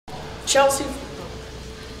Chelsea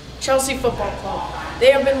Football Club.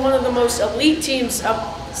 They have been one of the most elite teams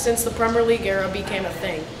up since the Premier League era became a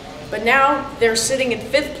thing. But now they're sitting in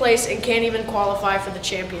 5th place and can't even qualify for the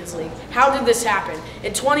Champions League. How did this happen?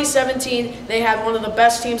 In 2017, they had one of the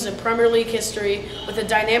best teams in Premier League history with a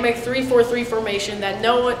dynamic 3-4-3 formation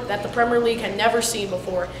that the Premier League had never seen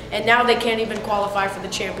before, and now they can't even qualify for the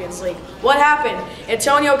Champions League. What happened?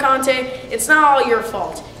 Antonio Conte, it's not all your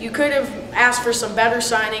fault. You could have asked for some better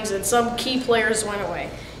signings and some key players went away.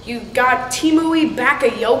 You got Tiémoué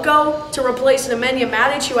Bakayoko to replace Nemanja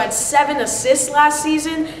Matic, who had 7 assists last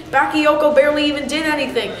season. Bakayoko barely even did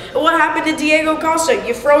anything. And what happened to Diego Costa?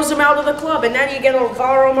 You froze him out of the club, and now you get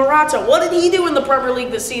Alvaro Morata. What did he do in the Premier League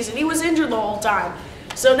this season? He was injured the whole time.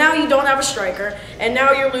 So now you don't have a striker, and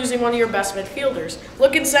now you're losing one of your best midfielders.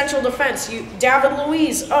 Look in central defense. David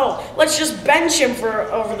Luiz. Oh, let's just bench him for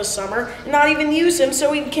over the summer and not even use him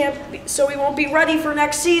so he won't be ready for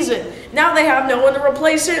next season. Now they have no one to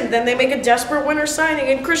replace him. Then they make a desperate winter signing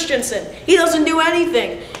in Christensen. He doesn't do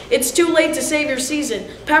anything. It's too late to save your season.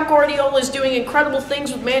 Pep Guardiola is doing incredible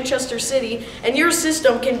things with Manchester City, and your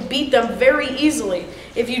system can beat them very easily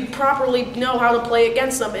if you properly know how to play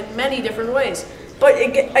against them in many different ways. But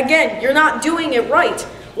again, you're not doing it right.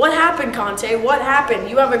 What happened, Conte? What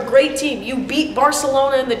happened? You have a great team. You beat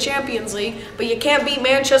Barcelona in the Champions League, but you can't beat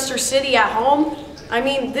Manchester City at home? I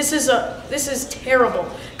mean, this is terrible.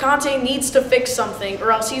 Conte needs to fix something,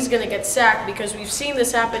 or else he's going to get sacked, because we've seen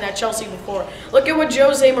this happen at Chelsea before. Look at what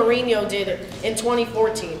Jose Mourinho did in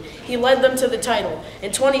 2014. He led them to the title.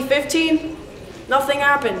 In 2015, nothing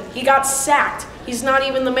happened. He got sacked. He's not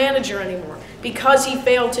even the manager anymore because he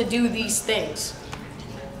failed to do these things.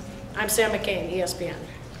 I'm Sam McCain, ESPN.